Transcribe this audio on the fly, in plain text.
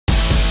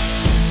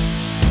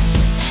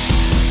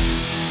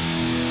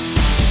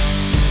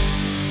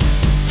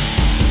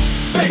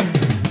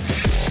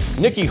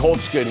Nieky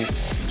Holzken,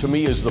 to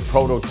me, is the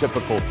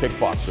prototypical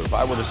kickboxer. If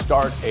I were to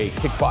start a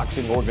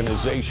kickboxing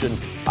organization,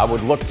 I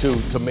would look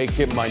to make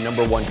him my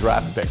 #1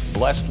 draft pick.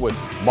 Blessed with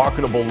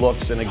marketable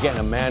looks, and again,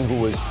 a man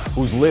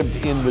who's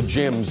lived in the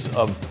gyms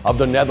of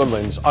the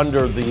Netherlands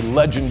under the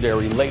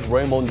legendary late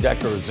Raymond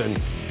Dekkers. And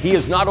he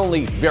is not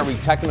only very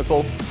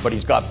technical, but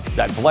he's got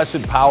that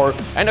blessed power.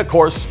 And of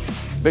course,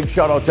 big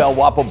shout out to El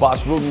Guapo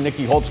Boss Ruben,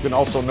 Nieky Holzken,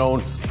 also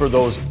known for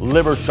those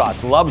liver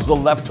shots. Loves the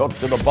left hook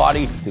to the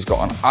body. He's got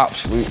an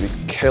absolutely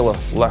killer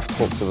left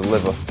hook to the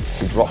liver.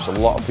 He drops a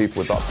lot of people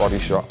with that body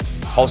shot.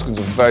 Holzken's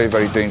a very,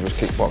 very dangerous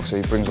kickboxer.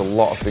 He brings a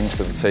lot of things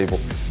to the table.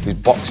 His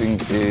boxing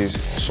is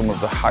some of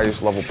the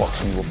highest level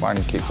boxing you will find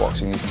in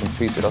kickboxing. He's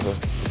competed as a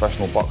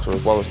professional boxer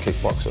as well as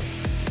kickboxer.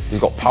 He's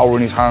got power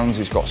in his hands,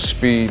 he's got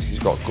speed, he's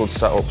got good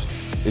setups.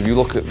 If you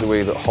look at the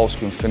way that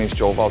Holzken finished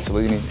Joe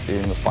Valtellini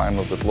in the final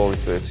of the Glory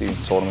 13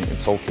 tournament in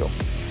Tokyo,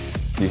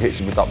 he hits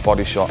him with that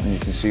body shot and you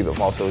can see that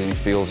Valtellini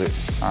feels it,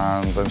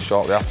 and then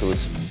shortly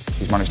afterwards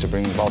he's managed to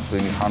bring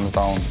Valtellini's hands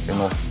down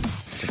enough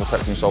to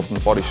protect himself from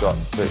the body shot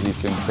that he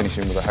can finish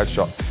him with a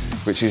headshot,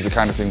 which is the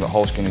kind of thing that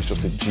Holzken is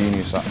just a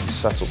genius at. His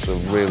setups are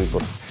really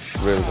good,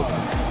 really good.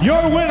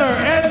 Your winner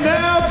and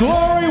now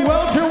Glory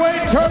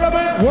Welterweight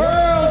Tournament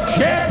World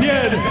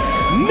Champion,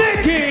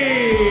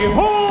 Nieky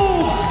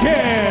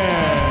Holzken!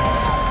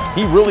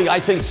 He really, I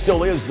think,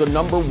 still is the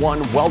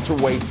 #1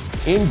 welterweight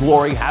in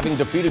Glory, having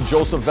defeated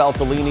Joseph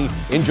Valtellini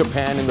in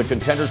Japan in the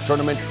Contenders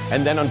Tournament,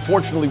 and then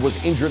unfortunately was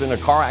injured in a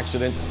car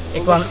accident.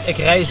 Ik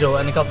rijd zo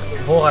en ik had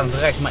voorrang van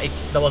rechts, maar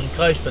dat was een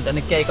kruispunt en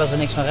ik keek als er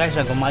niks van rechts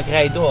aankwam, maar ik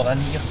rijd door en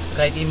hier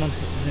rijdt iemand,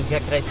 een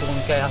gek rijdt gewoon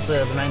keihard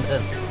bij mij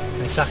erin.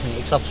 En ik zag niet,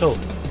 ik zat zo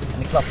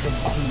en ik klapte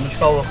mijn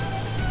schouder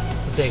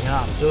er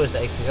tegenaan. Zo is het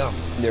eigenlijk gegaan.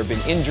 There have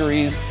been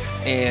injuries,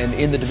 and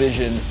in the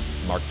division,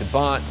 Mark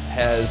DeBont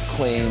has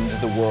claimed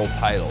the world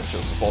title.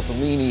 Joseph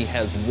Valtellini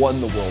has won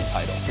the world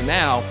title. So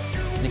now,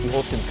 Nieky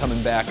Holzken's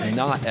coming back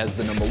not as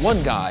the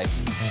 #1 guy,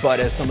 but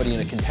as somebody in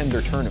a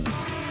contender tournament.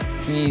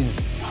 He's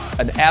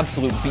an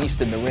absolute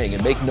beast in the ring,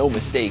 and make no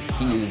mistake,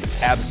 he is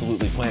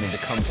absolutely planning to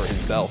come for his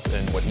belt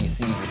and what he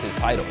sees as his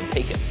title and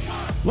take it.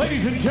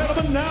 Ladies and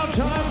gentlemen, now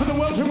time for the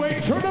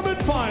welterweight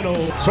tournament final.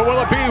 So will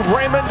it be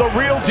Raymond the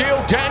Real Deal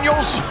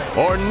Daniels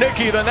or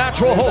Nieky the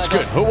Natural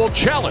Holzken who will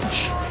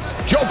challenge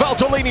Joe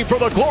Valtellini for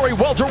the Glory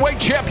Welterweight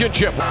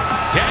Championship?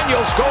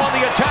 Daniels go on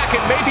the attack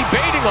and maybe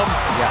baiting him,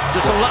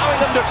 just allowing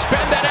them to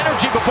expend that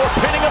energy before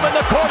pinning him in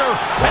the corner.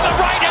 And the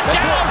right and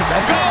down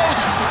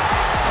goes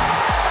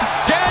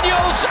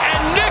Daniels,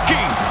 and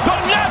Nieky, the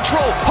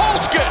Natural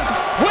Holzken,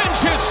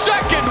 wins his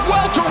second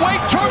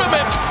welterweight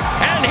tournament,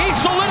 and he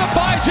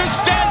solidifies his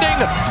standing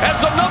as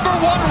the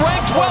 #1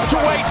 ranked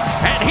welterweight,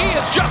 and he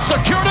has just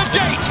secured a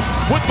date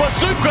with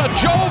Bazooka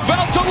Joe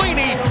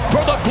Valtellini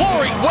for the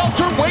Glory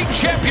Welterweight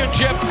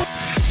Championship.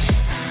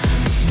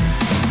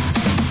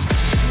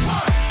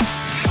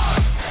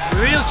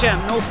 Real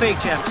champ, no fake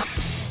champ.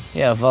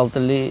 Yeah,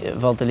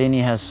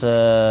 Valtellini has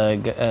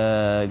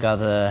got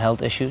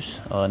health issues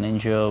or an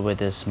injury with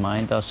his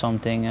mind or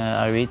something,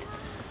 I read.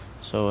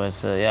 So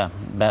it's yeah,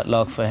 bad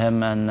luck for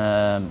him, and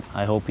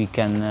I hope he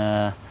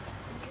can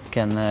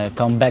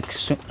come back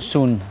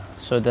soon,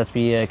 so that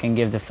we can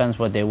give the fans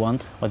what they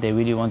want, what they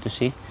really want to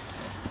see.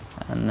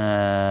 And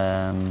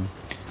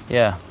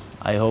yeah,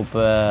 I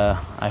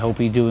hope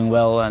he's doing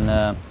well, and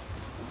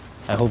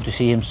I hope to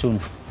see him soon.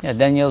 Yeah,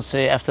 Daniels,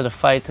 after the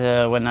fight,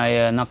 when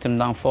I knocked him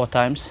down 4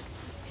 times,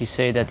 he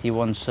said that he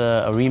wants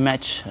a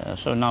rematch.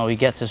 So now he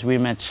gets his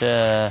rematch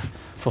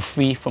for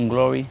free from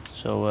Glory.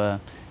 So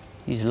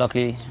he's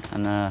lucky,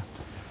 and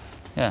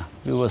yeah,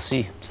 we will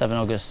see, 7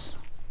 August.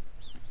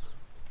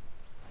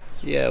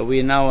 Yeah,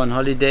 we're now on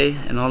holiday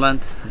in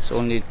Holland. It's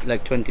only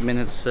like 20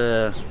 minutes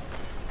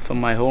from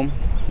my home.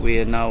 We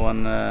are now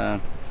on,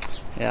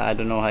 yeah, I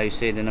don't know how you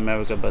say it in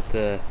America, but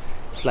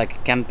it's like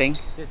camping.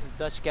 This is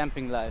Dutch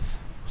camping life.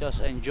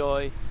 Just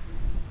enjoy,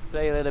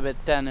 play a little bit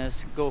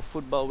tennis, go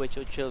football with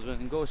your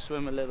children, go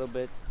swim a little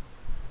bit,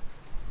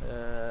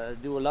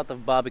 do a lot of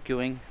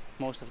barbecuing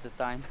most of the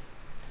time,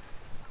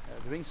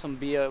 drink some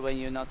beer when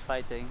you're not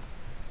fighting,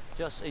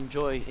 just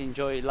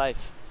enjoy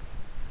life.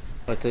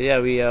 But yeah,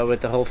 we are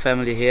with the whole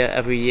family here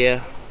every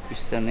year. We're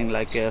spending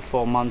like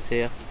 4 months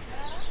here.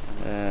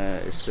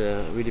 It's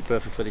really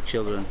perfect for the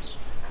children,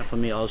 and for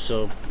me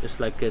also. It's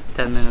like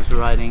 10 minutes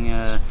riding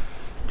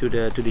to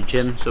the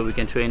gym, so we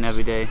can train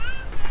every day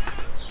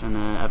and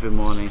every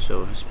morning,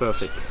 so it's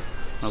perfect.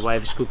 My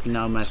wife is cooking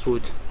now my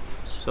food,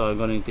 so I'm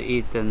going to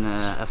eat, and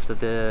after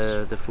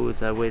the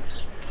food I wait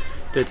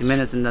 30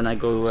 minutes and then I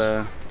go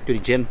to the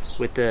gym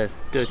with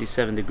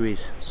 37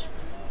 degrees.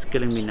 It's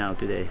killing me now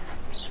today.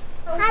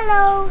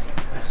 Hello!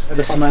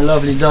 This is my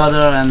lovely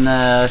daughter,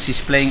 and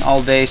she's playing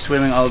all day,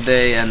 swimming all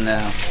day, and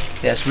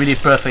yeah, it's really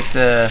perfect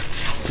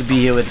to be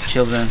here with the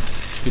children,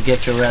 to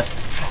get your rest,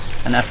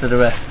 and after the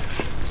rest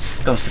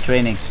comes the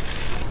training.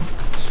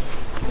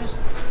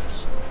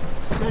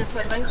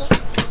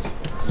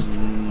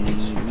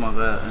 Maar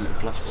een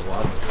glas vol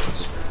water.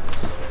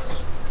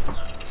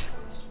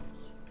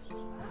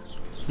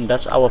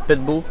 That's our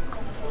pit bull.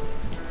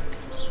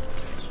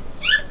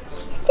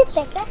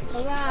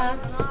 Mama.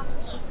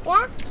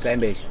 Ja? Klein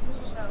beetje.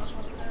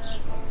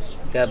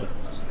 Ja.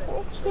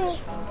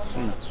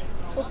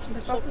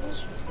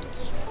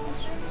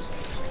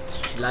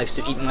 She likes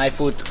to eat my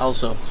food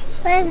also.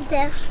 Where is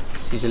there?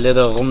 She's a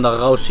little Ronda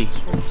Rousey.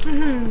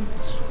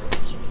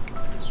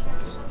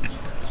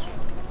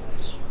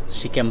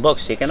 She can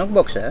box. Je kan ook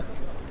boksen, hè?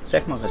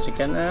 Zeg maar eens, je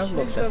kan ook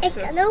boksen. Ik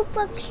kan ook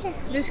boksen.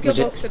 Dus ik wil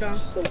boksen dan.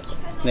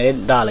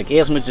 Nee, dadelijk.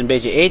 Eerst moet ze een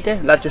beetje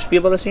eten. Laat je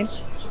spierballen zien.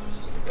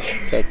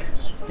 Kijk.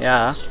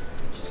 Ja.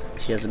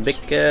 She has a big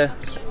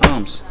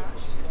arms.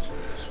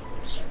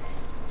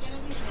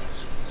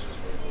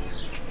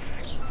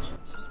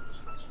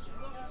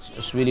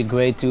 It's really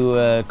great to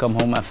come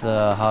home after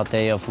a hard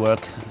day of work,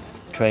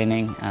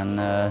 training, and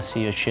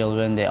see your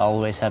children. They're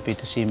always happy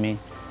to see me,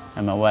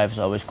 and my wife is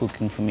always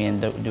cooking for me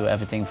and do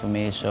everything for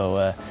me.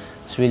 So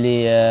it's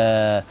really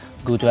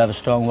good to have a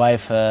strong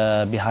wife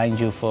behind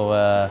you for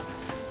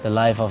the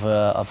life of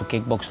a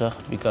kickboxer,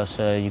 because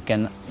you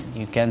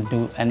can't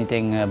do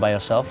anything by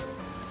yourself.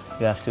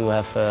 You have to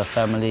have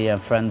family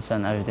and friends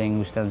and everything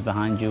who stands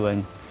behind you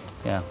and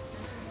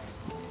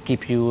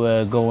keep you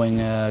going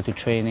to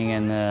training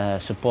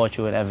and support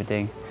you and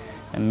everything.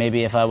 And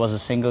maybe if I was a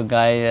single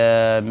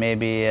guy,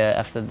 maybe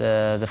after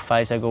the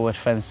fights I go with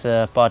friends,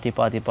 party.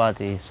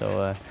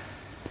 So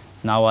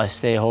now I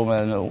stay home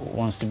and I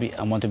want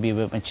to be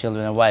with my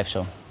children and wife.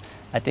 So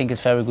I think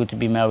it's very good to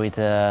be married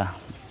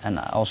and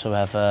also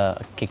have a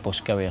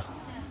kickbox career.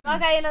 Waar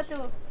ga je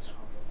naartoe?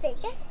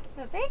 Vegas?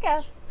 Naar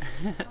Vegas?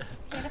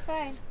 Vind je dat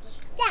fijn?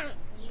 Ja.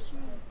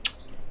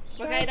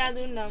 Wat ga je daar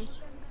doen dan?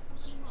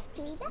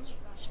 Spelen?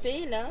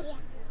 Spelen? Ja.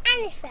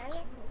 En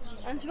zwemmen.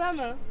 En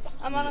zwemmen?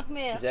 En wat nog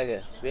meer?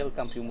 Zeggen,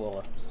 wereldkampioen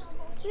worden.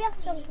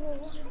 Wereldkampioen.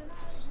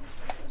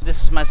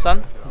 This is my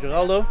son,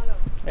 Geraldo.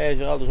 Hey,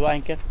 Geraldo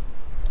Zwijnke.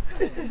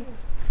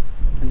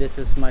 And this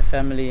is my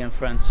family and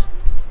friends.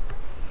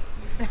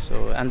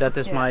 So, and that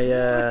is my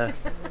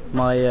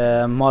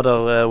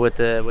mother with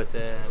the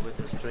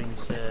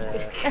strings.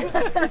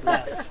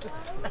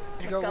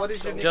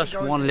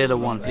 Just one little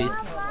one, please.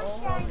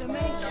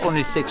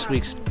 Only 6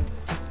 weeks.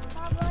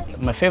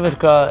 My favorite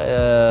car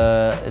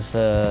is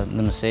the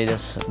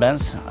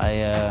Mercedes-Benz.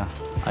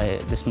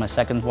 This is my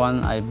second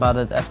one. I bought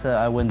it after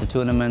I won the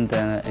tournament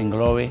in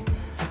Glory,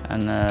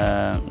 and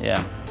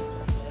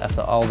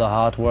after all the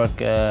hard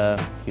work,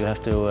 you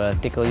have to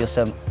tickle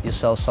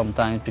yourself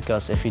sometimes,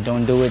 because if you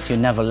don't do it, you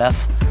never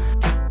laugh.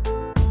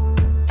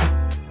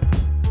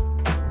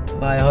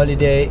 By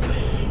holiday,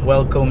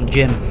 welcome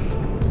gym.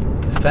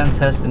 The fans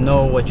has to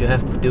know what you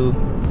have to do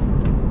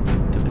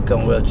to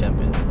become world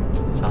champion.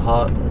 It's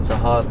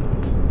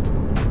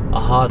a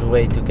hard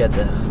way to get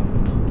there.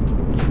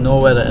 It's no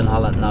weather in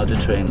Holland now to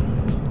train.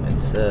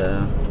 It's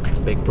a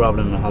big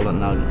problem in Holland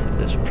now,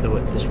 this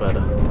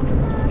weather.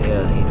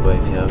 Yeah, heat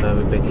wave, yeah,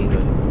 very big heat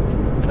wave.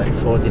 Like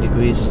 40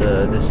 degrees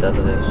this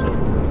Saturday, so.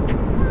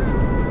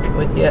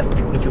 But yeah,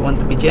 if you want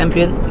to be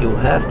champion, you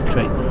have to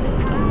train,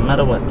 no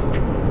matter what.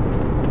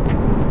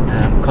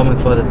 And I'm coming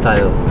for the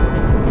title.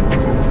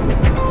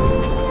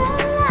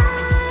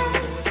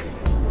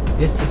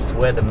 This is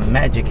where the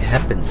magic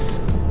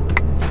happens.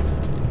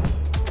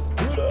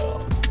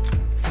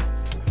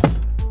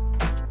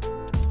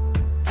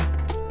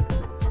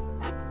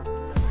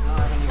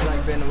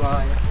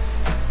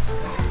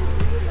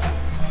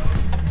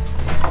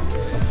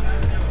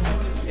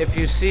 If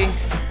you see,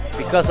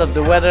 because of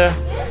the weather,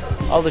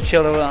 all the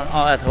children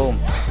are at home.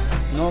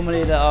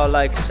 Normally there are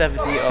like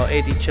 70 or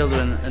 80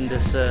 children in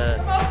this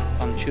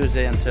on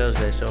Tuesday and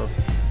Thursday, so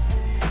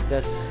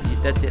that's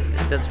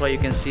why you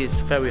can see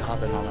it's very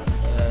hot in Holland.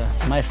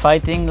 My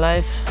fighting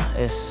life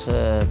is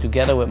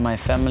together with my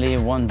family,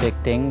 one big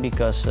thing,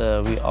 because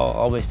we are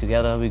always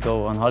together. We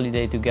go on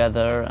holiday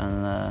together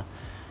and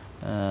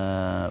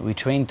we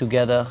train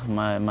together.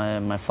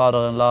 My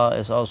father-in-law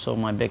is also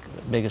my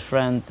biggest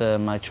friend,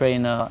 my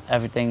trainer,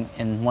 everything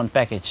in one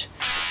package.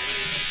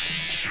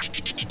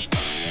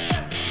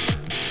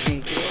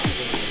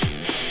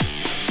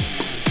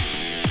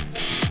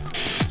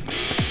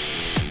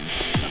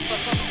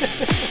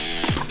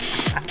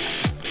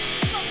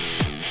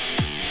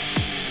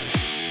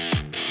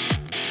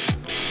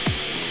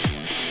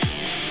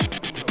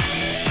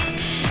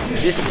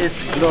 This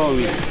is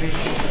Glory,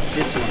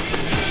 this one.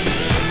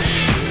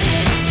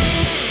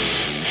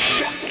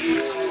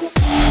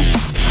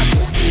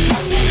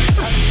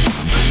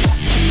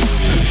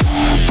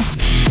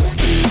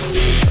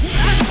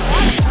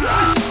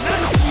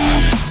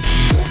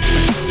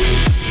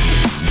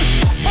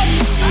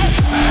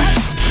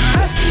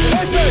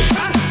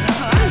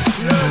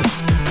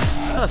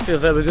 I feel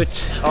very good.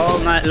 All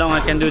night long I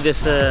can do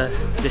this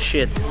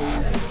shit.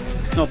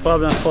 No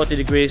problem, 40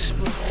 degrees.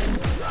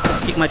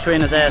 Kick my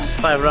trainer's ass,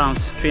 5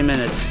 rounds, 3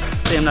 minutes.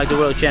 Same like the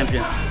world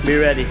champion. Be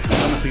ready, I'm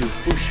coming for you.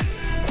 Push.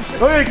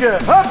 Nog een keer.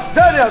 Hup,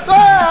 Daniel.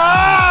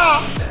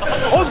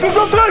 Holzken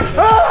komt terug.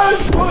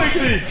 Nog een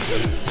keer.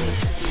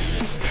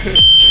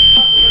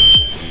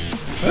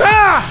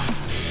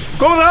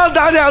 Kom eraan,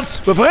 Daniel.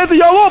 We vreten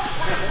jou op.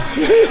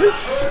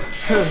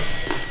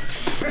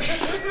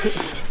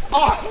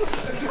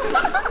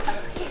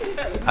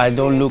 I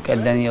don't look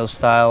at Daniel's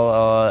style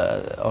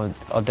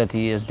or that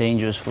he is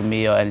dangerous for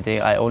me or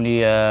anything. I only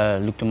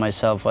look to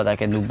myself what I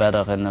can do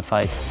better in a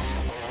fight.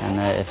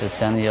 And if it's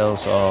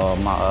Daniel's or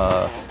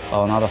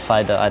another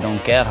fighter, I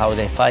don't care how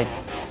they fight.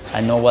 I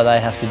know what I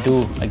have to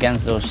do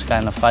against those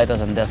kind of fighters,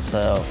 and that's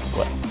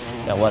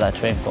what I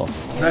train for.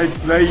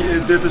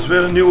 Dit is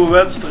weer een nieuwe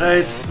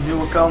wedstrijd,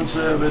 nieuwe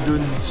kansen. We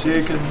doen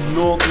zeker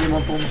nooit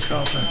niemand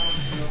onderschatten.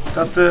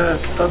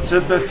 Dat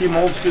zit bij Team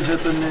Holzken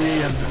zit er niet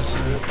in. Dus,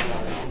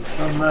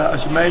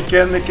 als je mij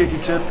kent, kijk,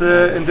 ik zit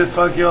in dit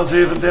vakje al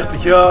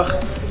 37 jaar.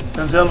 Ik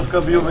ben zelf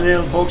kampioen van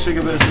Nederland boksen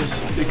geweest,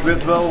 dus ik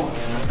weet wel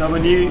dat we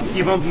niet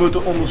iemand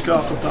moeten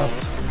onderschatten op dat.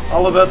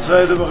 Alle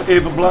wedstrijden waar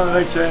even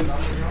belangrijk zijn.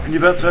 En die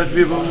wedstrijd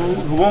die we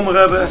gewonnen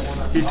hebben,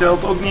 die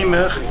telt ook niet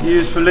meer, die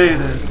is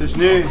verleden. Het is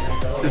nu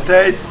de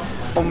tijd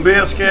om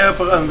weer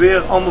scherper en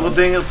weer andere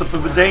dingen te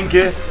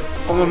bedenken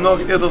om hem nog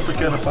eerder te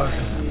kunnen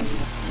pakken.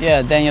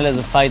 Yeah, Daniel is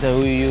a fighter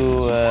who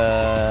you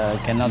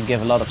cannot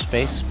give a lot of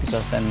space,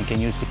 because then he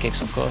can use the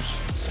kicks, of course.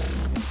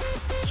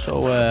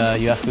 So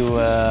you have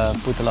to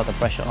put a lot of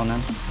pressure on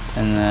him.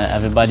 And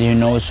everybody who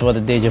knows what a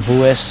deja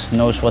vu is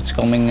knows what's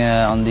coming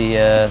on the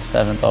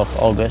 7th of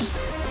August.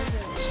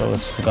 So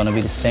it's going to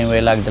be the same way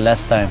like the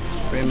last time.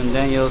 Raymond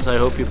Daniels, I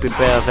hope you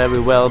prepare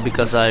very well,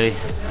 because I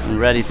am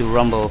ready to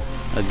rumble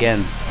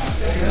again.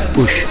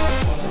 Push.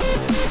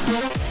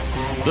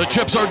 The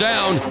chips are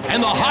down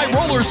and the high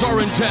rollers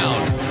are in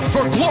town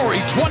for Glory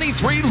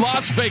 23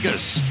 Las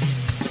Vegas.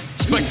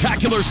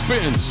 Spectacular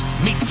spins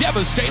meet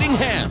devastating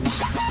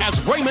hands as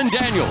Raymond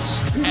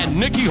Daniels and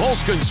Nieky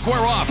Holzken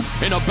square off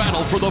in a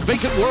battle for the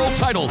vacant world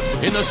title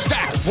in the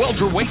stacked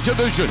welterweight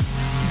division.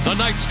 The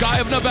night sky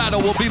of Nevada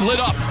will be lit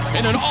up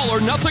in an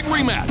all-or-nothing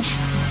rematch.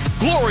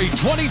 Glory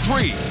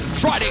 23,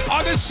 Friday,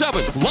 August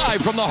 7th,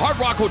 live from the Hard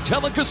Rock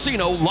Hotel and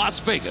Casino,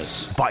 Las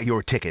Vegas. Buy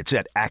your tickets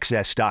at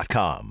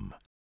access.com.